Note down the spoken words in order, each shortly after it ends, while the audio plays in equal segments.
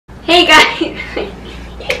Hey guys!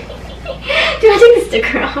 Do I take the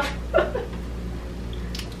sticker off?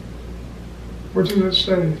 What does it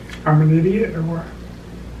say? I'm an idiot or what?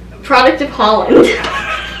 Product of Holland.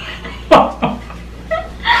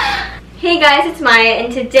 Hey guys, it's Maya,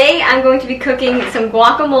 and today I'm going to be cooking some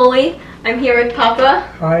guacamole. I'm here with Papa.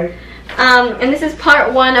 Hi. And this is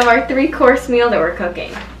part one of our 3-course meal that we're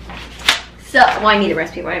cooking. So, well, I need a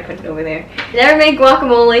recipe. Why did I put it over there? Never made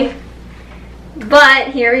guacamole, but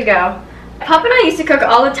here we go. Papa and I used to cook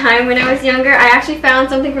all the time when I was younger. I actually found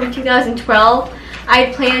something from 2012. I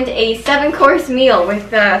had planned a 7-course meal with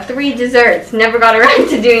 3 desserts. Never got around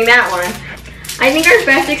to doing that one. I think our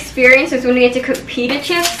best experience was when we had to cook pita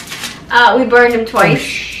chips. We burned them twice. Oh,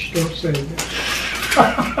 shh, don't say that.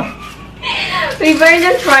 We burned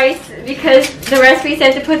them twice because the recipe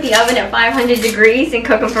said to put the oven at 500 degrees and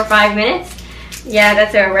cook them for 5 minutes. Yeah,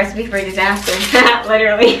 that's a recipe for disaster.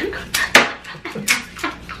 Literally.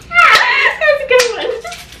 That's a good one.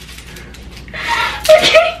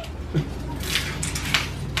 Okay.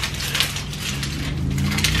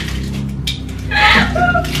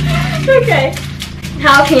 Okay.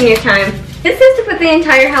 Jalapeno time. This is to put the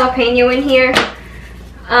entire jalapeno in here.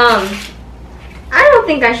 I don't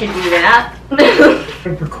think I should do that. I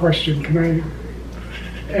have a question. Can I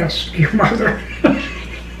ask your mother?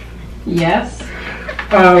 Yes.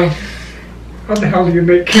 How the hell do you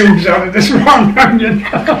make cubes out of this long onion?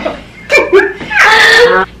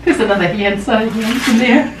 There's another hand size in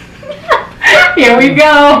there. Here we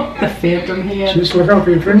go. The phantom hand. Just look out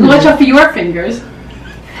for your fingers. Watch out for your fingers.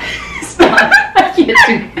 Stop. I can't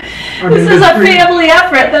do this is a family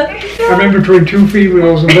effort. I'm in between 2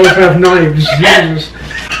 females and both have knives. Jesus.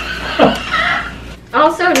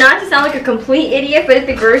 Also, not to sound like a complete idiot, but at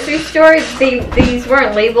the grocery store, these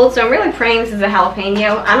weren't labeled, so I'm really praying this is a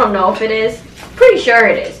jalapeno. I don't know if it is. Pretty sure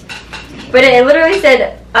it is. But it literally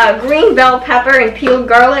said green bell pepper and peeled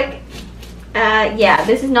garlic. Yeah,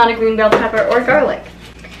 this is not a green bell pepper or garlic.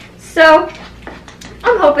 So,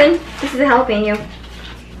 I'm hoping this is a jalapeno.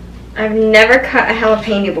 I've never cut a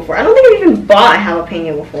jalapeno before. I don't think I've even bought a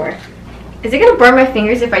jalapeno before. Is it going to burn my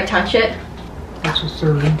fingers if I touch it? That's a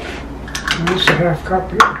third. That's a half cup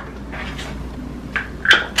here.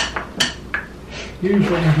 You can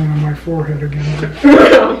put nothing on my forehead again.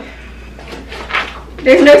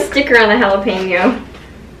 There's no sticker on the jalapeno.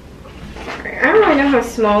 I don't really know how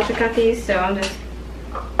small to cut these, so I'm just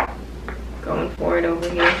going for it over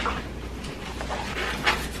here.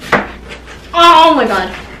 Oh my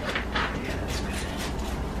god.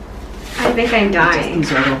 I think I'm dying.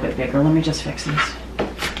 These are a little bit bigger. Let me just fix these.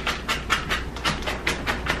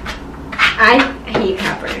 I hate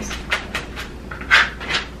peppers.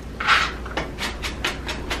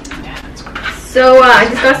 Yeah, that's good. So I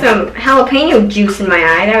just got some jalapeno juice in my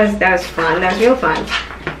eye. That was fun. That was real fun.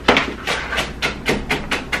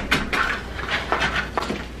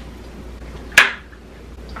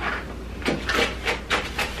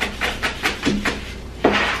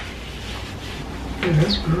 Yeah,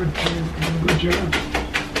 that's good. Good job.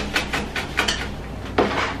 I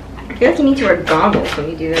feel like you need to wear goggles when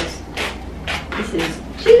you do this. This is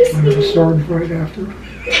juicy. And the sword right after.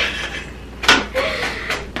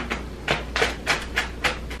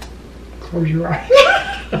 Close your eyes.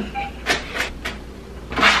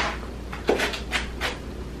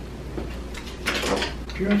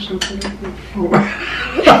 Do you have something like that? Oh.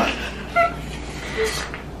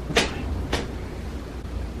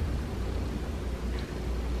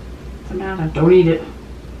 What's the matter? Don't eat it.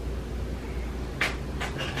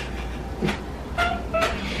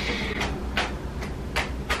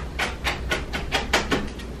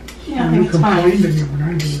 Yeah, I You think it's fine. complain to me when I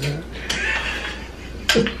do that.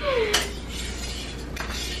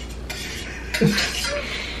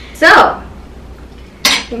 So,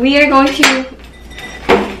 we are going to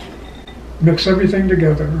Mix everything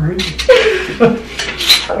together, right?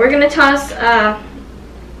 we're gonna toss our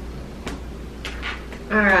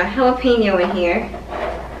jalapeno in here.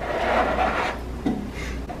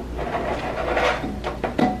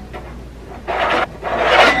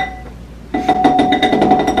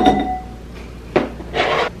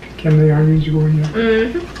 Can the onions go in there?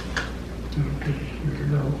 Mm-hmm. Okay, here we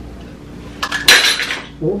go.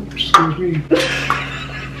 Oh, excuse me.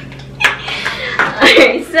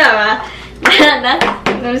 Alright, so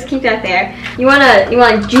I'll just keep that there. You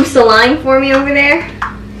wanna juice a lime for me over there?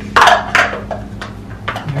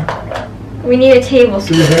 Yeah. We need a Do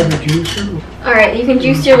tablespoon. you have a juicer? Alright, you can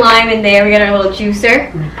juice your lime in there. We got our little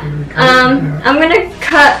juicer. Okay, I'm gonna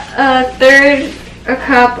cut a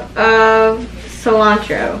cup of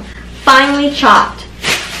cilantro. Finely chopped.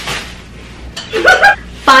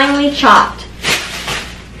 Finely chopped.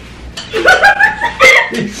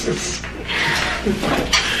 Jesus.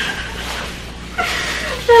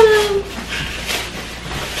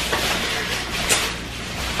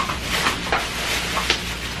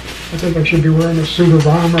 I think I should be wearing a suit of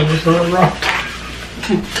armor with a rock.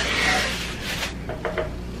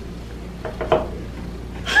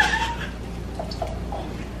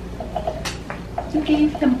 You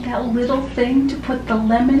gave them that little thing to put the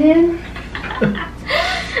lemon in?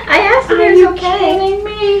 I asked him Are if it you was okay. kidding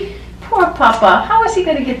me? Poor Papa. How is he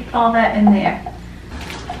going to get all that in there?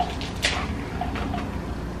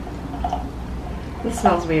 It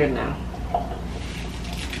smells weird now.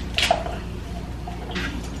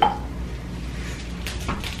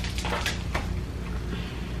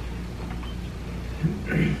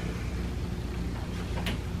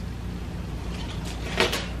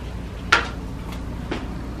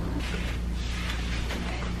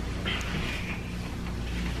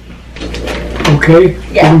 Okay?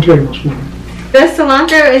 Yeah. 1 tablespoon. The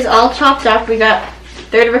cilantro is all chopped up. We got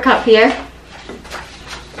 1/3 of a cup here.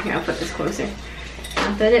 Here, I'll put this closer.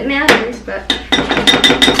 Not that it matters, but.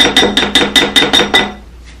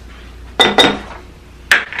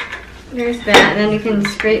 There's that. And then you can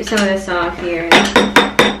scrape some of this off here.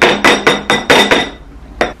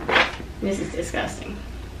 This is disgusting.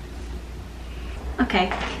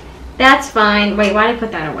 Okay. That's fine. Wait, why did I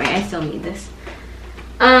put that away? I still need this.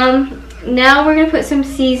 Now we're going to put some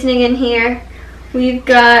seasoning in here. We've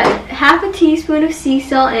got 1/2 teaspoon of sea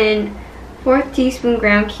salt and 1/4 teaspoon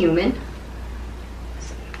ground cumin.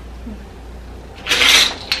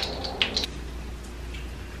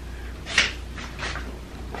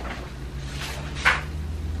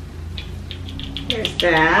 There's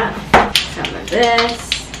that. Some of this.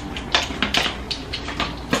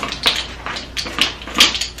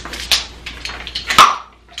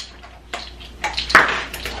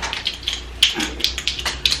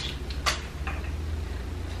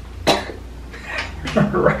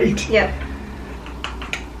 Right. Yep.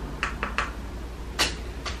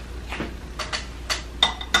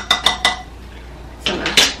 Some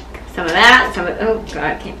of that. Some of, oh God,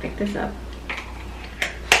 I can't pick this up.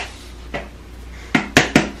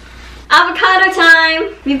 Avocado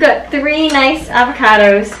time! We've got 3 nice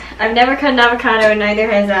avocados. I've never cut an avocado, neither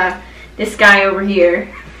has this guy over here.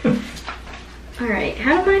 Alright,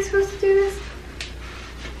 how am I supposed to do this?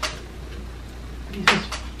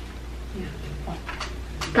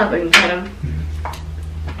 Papa can cut them.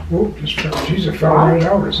 Oh, just fell. Jeez, it fell right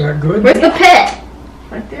out. Is that good? Where's the pit?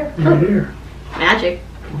 Right there. Right here. Magic.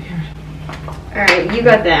 Alright, you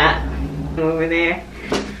got that. Over there.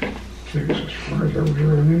 Jesus Christ, that was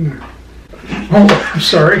right in there. Oh, I'm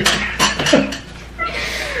sorry.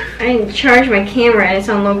 I didn't charge my camera and it's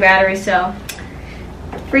on low battery, so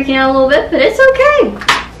freaking out a little bit, but it's okay.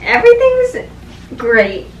 Everything's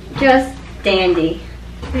great. Just dandy.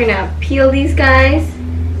 We're gonna peel these guys.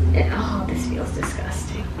 And, oh, this feels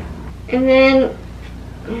disgusting. And then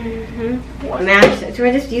mash it. Do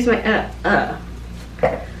I just use my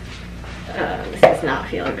this does not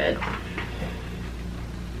feel good.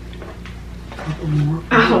 Couple more.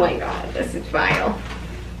 Oh my God, this is vile.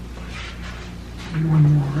 One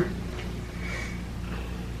more, right?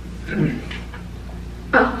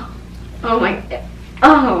 Oh my,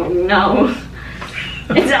 oh no.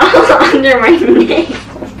 It's all under my nails.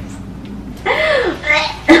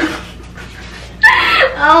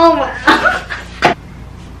 Oh my.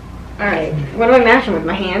 Alright, what am I mashing with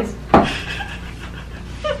my hands?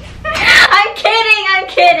 I'm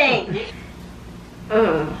kidding!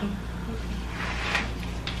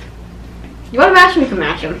 You want to mash them, you can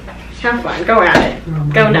mash them. Have fun, go at it.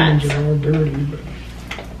 Go My hands nuts. are all dirty, but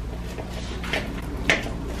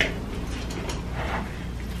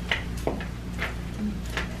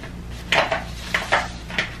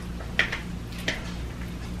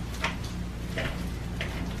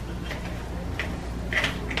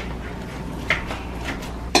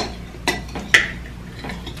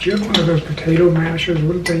do you have one of those potato mashers?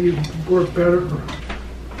 Wouldn't they work better?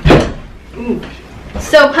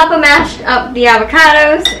 So Papa mashed up the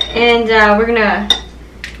avocados, and we're gonna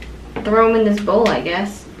throw them in this bowl, I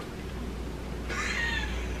guess.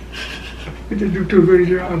 We didn't do too good a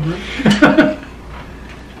job, right?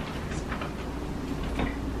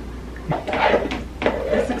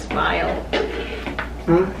 This looks vile.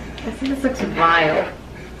 Huh? This looks vile.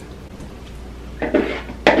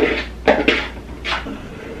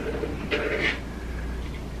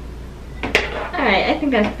 Alright, I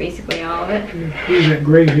think that's basically all of it. Who's that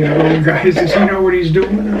graveyard old guy? Does he know what he's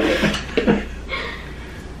doing?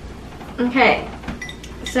 Okay,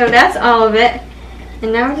 so that's all of it.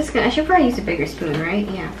 And now we're just gonna, I should probably use a bigger spoon, right?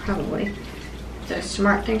 Yeah, probably. It's a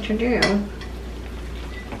smart thing to do.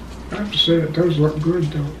 I have to say, it does look good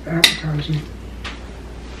though, appetizing.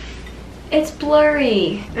 It's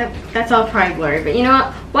blurry. That's all probably blurry, but you know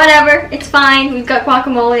what? Whatever. It's fine. We've got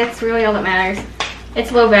guacamole. That's really all that matters.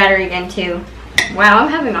 It's low battery again too. Wow, I'm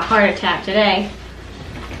having a heart attack today.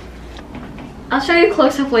 I'll show you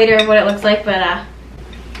close up later of what it looks like, but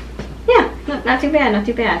yeah, not too bad, not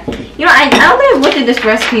too bad. You know, I don't think I've looked at this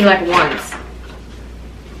recipe like once.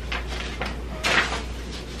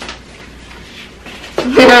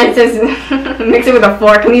 It says mix it with a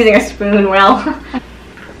fork. I'm using a spoon. Well,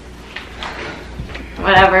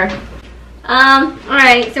 whatever.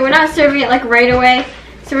 Alright, so we're not serving it like right away.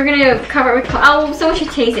 So we're gonna cover it with, oh, someone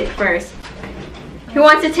should taste it first. Who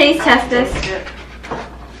wants to taste test this?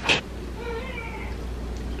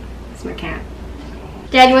 It's my cat.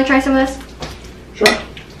 Dad, you want to try some of this? Sure.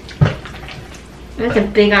 That's a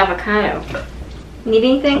big avocado. Need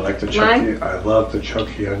anything? I like the chunky. I love the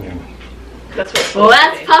chunky onion. That's what. Well,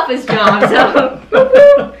 that's Papa's job,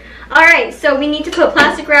 so. Alright, so we need to put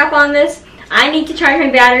plastic wrap on this. I need to charge my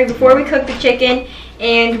battery before we cook the chicken,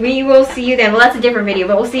 and we will see you then. Well, that's a different video,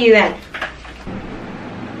 but we'll see you then.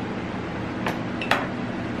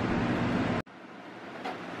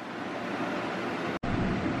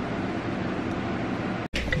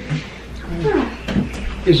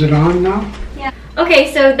 Is it on now? Yeah.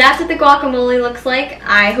 Okay, so that's what the guacamole looks like.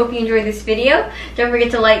 I hope you enjoyed this video. Don't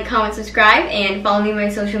forget to like, comment, subscribe, and follow me on my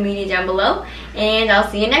social media down below. And I'll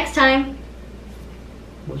see you next time.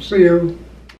 We'll see you.